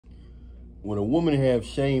when a woman have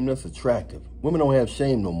shame, that's attractive. Women don't have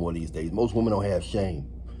shame no more these days. Most women don't have shame.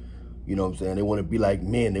 You know what I'm saying? They want to be like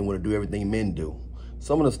men. They want to do everything men do.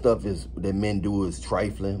 Some of the stuff that men do is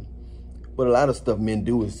trifling, but a lot of stuff men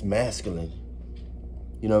do is masculine.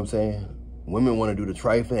 You know what I'm saying? Women want to do the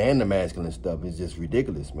trifling and the masculine stuff. It's just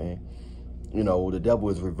ridiculous, man. You know, the devil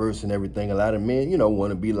is reversing everything. A lot of men,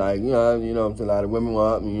 want to be like, you know what I'm saying? A lot of women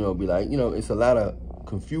want, be like, it's a lot of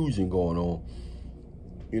confusion going on.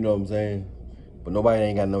 You know what I'm saying? But nobody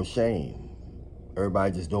ain't got no shame.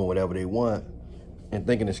 Everybody just doing whatever they want and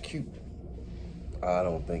thinking it's cute.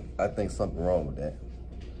 I think something wrong with that.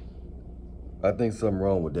 I think something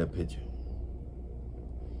wrong with that picture.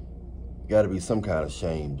 Got to be some kind of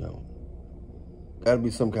shame, though. Got to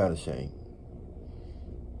be some kind of shame.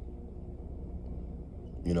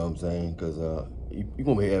 You know what I'm saying? Because you're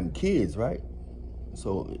going to be having kids, right?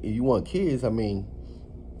 So if you want kids, I mean,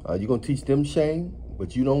 you're going to teach them shame,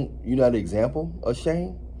 but you're not an example of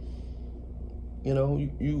shame? You know,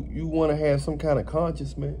 you want to have some kind of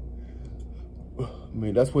conscience, man. I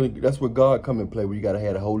mean, that's where God come and play, where you got to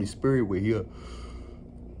have the Holy Spirit, where he'll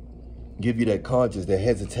give you that conscience, that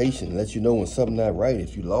hesitation, let you know when something not right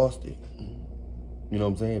if you lost it. You know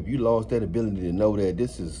what I'm saying? If you lost that ability to know that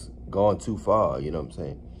this is gone too far, you know what I'm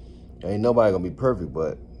saying? Ain't nobody gonna be perfect,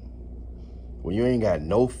 but when you ain't got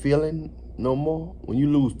no feeling no more, when you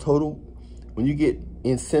lose total, when you get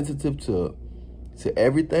insensitive to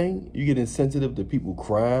everything, you get insensitive to people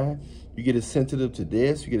crying, you get insensitive to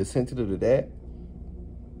this, you get insensitive to that.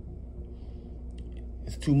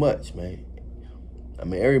 It's too much, man. I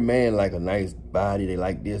mean, every man like a nice body, they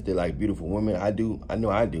like this, they like beautiful women. I know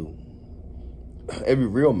I do. Every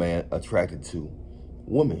real man attracted to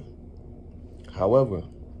women. However,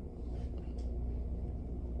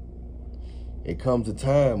 it comes a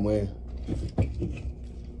time when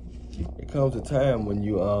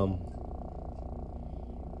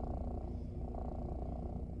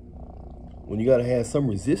you gotta have some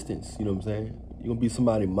resistance, you know what I'm saying? You're gonna be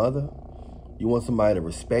somebody's mother. You want somebody to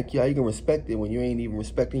respect you. How you can respect it when you ain't even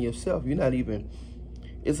respecting yourself? You're not even.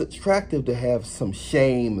 It's attractive to have some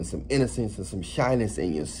shame and some innocence and some shyness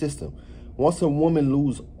in your system. Once a woman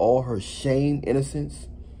lose all her shame, innocence,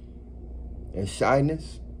 and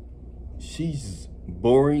shyness, she's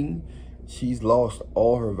boring. She's lost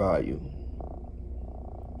all her value.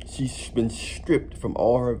 She's been stripped from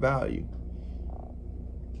all her value.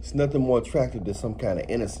 It's nothing more attractive than some kind of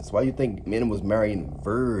innocence. Why you think men was marrying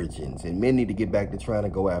virgins? And men need to get back to trying to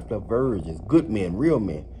go after virgins. Good men, real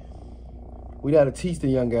men. We got to teach the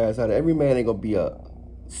young guys how to, every man ain't going to be a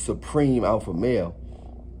supreme alpha male,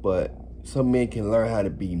 but some men can learn how to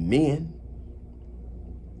be men.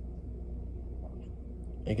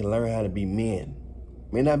 They can learn how to be men.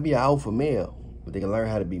 May not be an alpha male, but they can learn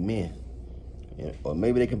how to be men. Yeah. Or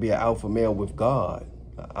maybe they can be an alpha male with God,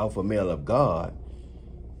 an alpha male of God.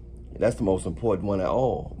 That's the most important one of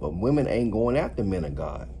all. But women ain't going after men of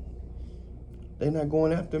God. They're not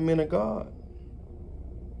going after men of God.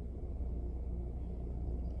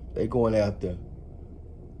 They're going after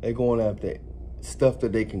stuff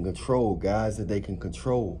that they can control, guys that they can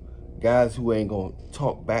control, guys who ain't going to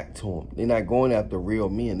talk back to them. They're not going after real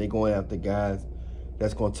men. They're going after guys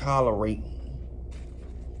that's going to tolerate.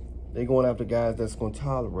 They're going after guys that's going to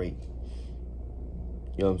tolerate.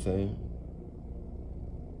 You know what I'm saying?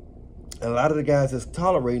 And a lot of the guys that's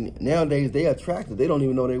tolerating, nowadays, they're attractive. They don't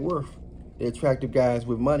even know their worth. They're attractive guys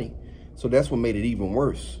with money. So that's what made it even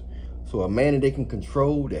worse. So a man that they can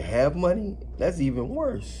control, that have money, that's even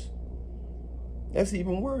worse. That's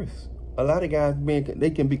even worse. A lot of guys,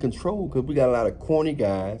 they can be controlled because we got a lot of corny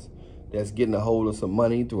guys that's getting a hold of some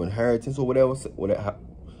money through inheritance or whatever,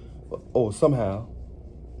 or somehow,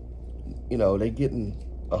 you know, they getting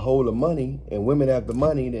a hold of money, and women have the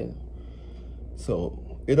money then. So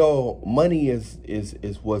money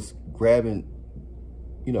is what's grabbing,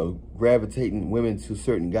 you know, gravitating women to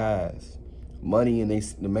certain guys. Money in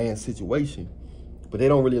the man's situation. But they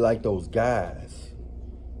don't really like those guys.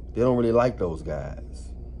 They don't really like those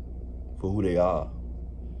guys for who they are.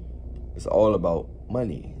 It's all about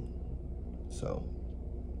money. So,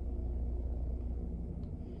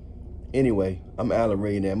 anyway, I'm Alan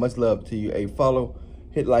Ray. Much love to you. Hey, follow,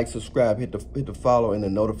 hit like, subscribe, hit the follow and the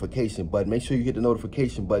notification button. Make sure you hit the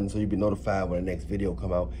notification button so you'll be notified when the next video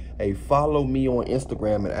come out. Hey, follow me on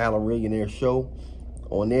Instagram at Alan Millionaire Show.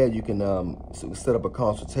 On there, you can set up a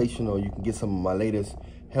consultation, or you can get some of my latest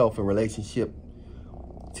health and relationship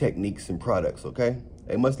techniques and products, okay?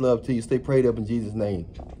 Hey, much love to you. Stay prayed up in Jesus' name.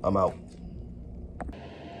 I'm out.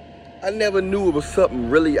 I never knew it was something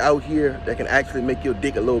really out here that can actually make your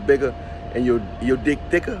dick a little bigger and your dick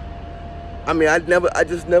thicker. I mean, I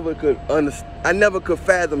just never could understand. I never could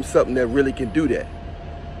fathom something that really can do that.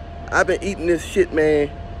 I've been eating this shit, man,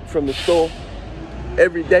 from the store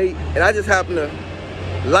every day, and I just happen to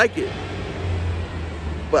like it.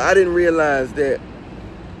 But I didn't realize that.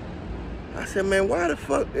 I said, man, why the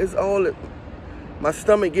fuck is my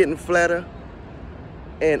stomach getting flatter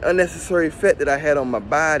and unnecessary fat that I had on my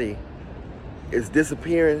body is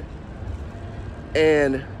disappearing?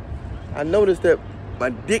 And I noticed that my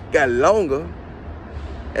dick got longer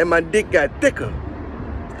and my dick got thicker.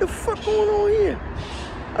 What the fuck going on here?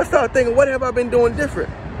 I started thinking, what have I been doing different?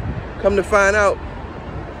 Come to find out,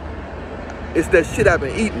 it's that shit I've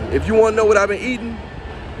been eating. If you want to know what I've been eating,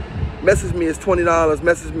 message me. It's $20.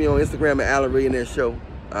 Message me on Instagram at Alan Millionaire Show. All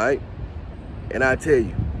right? And I tell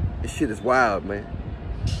you, this shit is wild, man.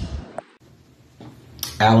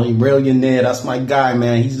 Alan Millionaire, that's my guy,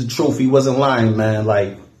 man. He's the truth. He wasn't lying, man.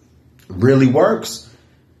 Like, really works.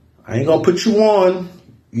 I ain't gonna put you on.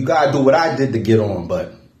 You gotta do what I did to get on,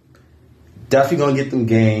 but definitely gonna get them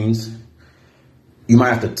gains. You might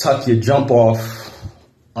have to tuck your jump off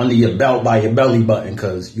under your belt by your belly button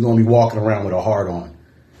because you're gonna be walking around with a heart on.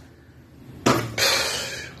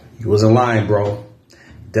 You wasn't lying, bro.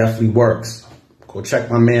 Definitely works. Go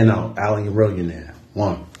check my man out, Alan Millionaire.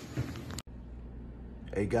 One.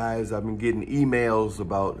 Hey guys, I've been getting emails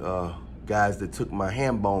about guys that took my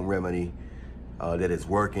ham bone remedy that it's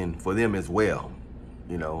working for them as well.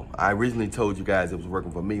 You know, I originally told you guys it was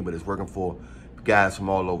working for me, but it's working for guys from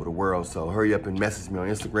all over the world. So hurry up and message me on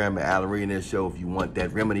Instagram at Alan Millionaire Show if you want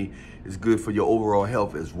that remedy. It's good for your overall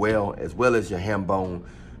health as well as your ham bone,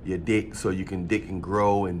 your dick, so you can dick and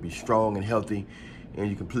grow and be strong and healthy, and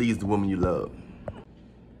you can please the woman you love.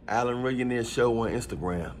 Alan Millionaire Show on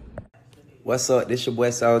Instagram. What's up? This your boy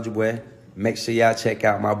Soulja Boy. Make sure y'all check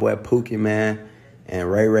out my boy Pookie, man,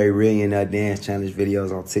 and Ray Millionaire Dance Challenge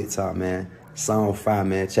videos on TikTok, man. Song 5,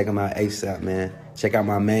 man. Check them out ASAP, man. Check out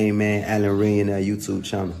my main man, Alan Millionaire YouTube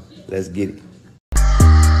channel. Let's get it.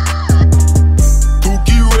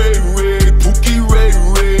 Pookie Ray, Pookie Ray.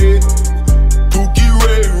 Pookie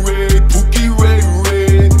Ray, Pookie Ray.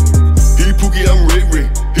 He Pookie, I'm Ray.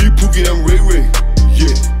 He Pookie, I'm Ray.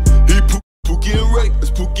 Yeah. He Pookie and Ray.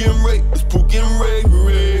 It's Pookie and Ray. It's Pookie and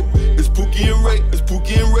Ray. It's Pookie and Ray. It's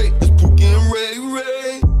Pookie and Ray. It's Pookie and Ray.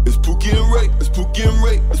 It's Pookie and Ray. It's Pookie and Ray.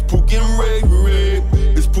 It's Pookie and Ray.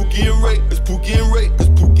 It's Pookie and Ray. It's Pookie and Ray. It's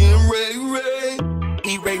Pookie and Ray.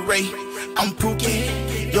 He Ray. I'm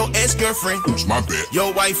Pookie, your ex-girlfriend. Who's my bet?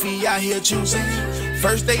 Your wifey out here choosing.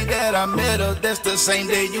 First day that I met her, that's the same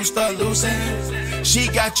day you start losing. She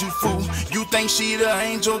got you fooled. You think she the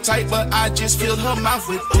angel type, but I just filled her mouth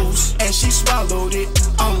with ooze. And she swallowed it,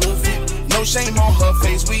 all of it. No shame on her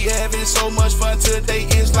face. We having so much fun today.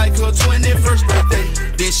 It's like her 21st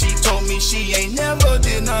birthday. Then she told me she ain't never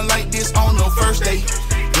did nothing like this on no first day.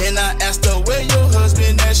 Then I asked her where your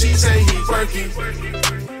husband at. She say he working.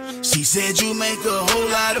 She said you make a whole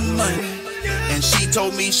lot of money. And she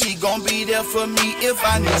told me she gon' be there for me if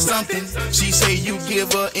I need something. She say you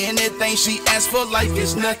give her anything she asks for, like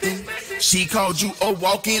it's nothing. She called you a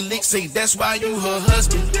walking lick, say that's why you her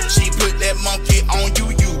husband. She put that monkey on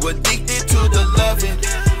you, you addicted to the loving.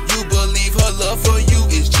 You believe her love for you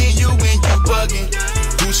is genuine, you bugging.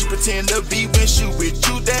 Who she pretend to be when she with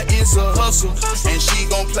you, that is a hustle. And she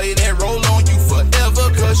gon' play that role on you forever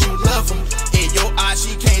cause you love her. In your eyes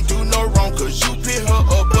she can't do no wrong cause you put her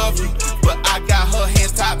above you. But I got her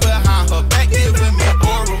hands tied behind her back, giving me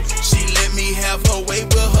oral. She let me have her way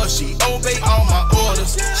with her, she obey all my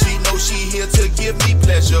orders. She know she here to give me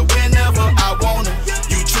pleasure whenever I want her.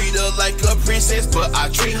 You treat her like a princess, but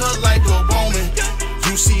I treat her like a woman.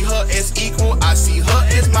 You see her as equal, I see her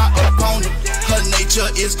as my opponent. Her nature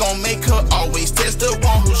is gon' make her always test the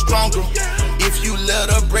one who's stronger. If you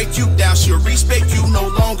let her break you down, she'll respect you no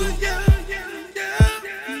longer.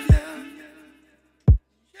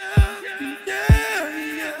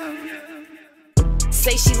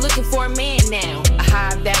 Say she looking for a man now, a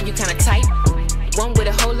high value kind of type, one with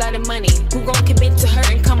a whole lot of money, who gon' commit to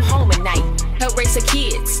her and come home at night. Help raise her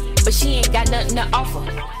kids, but she ain't got nothing to offer.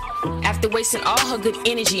 After wasting all her good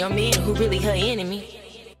energy on men who really her enemy.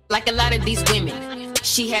 Like a lot of these women,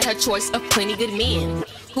 she had her choice of plenty good men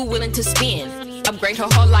who willing to spend, upgrade her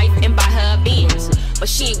whole life and buy her a Benz. But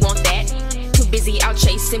she ain't want that, too busy out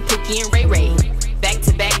chasing Pookie and Ray.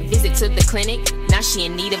 Back-to-back visit to the clinic, now she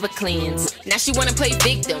in need of a cleanse. Now she wanna play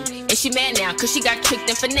victim, and she mad now cause she got tricked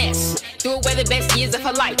and finessed. Threw away the best years of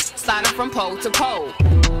her life, sliding from pole to pole.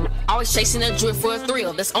 Always chasing a drift for a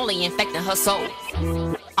thrill that's only infecting her soul.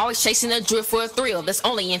 Always chasing a drift for a thrill that's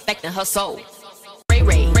only infecting her soul. Ray.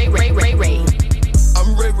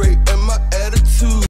 I'm Ray and my attitude.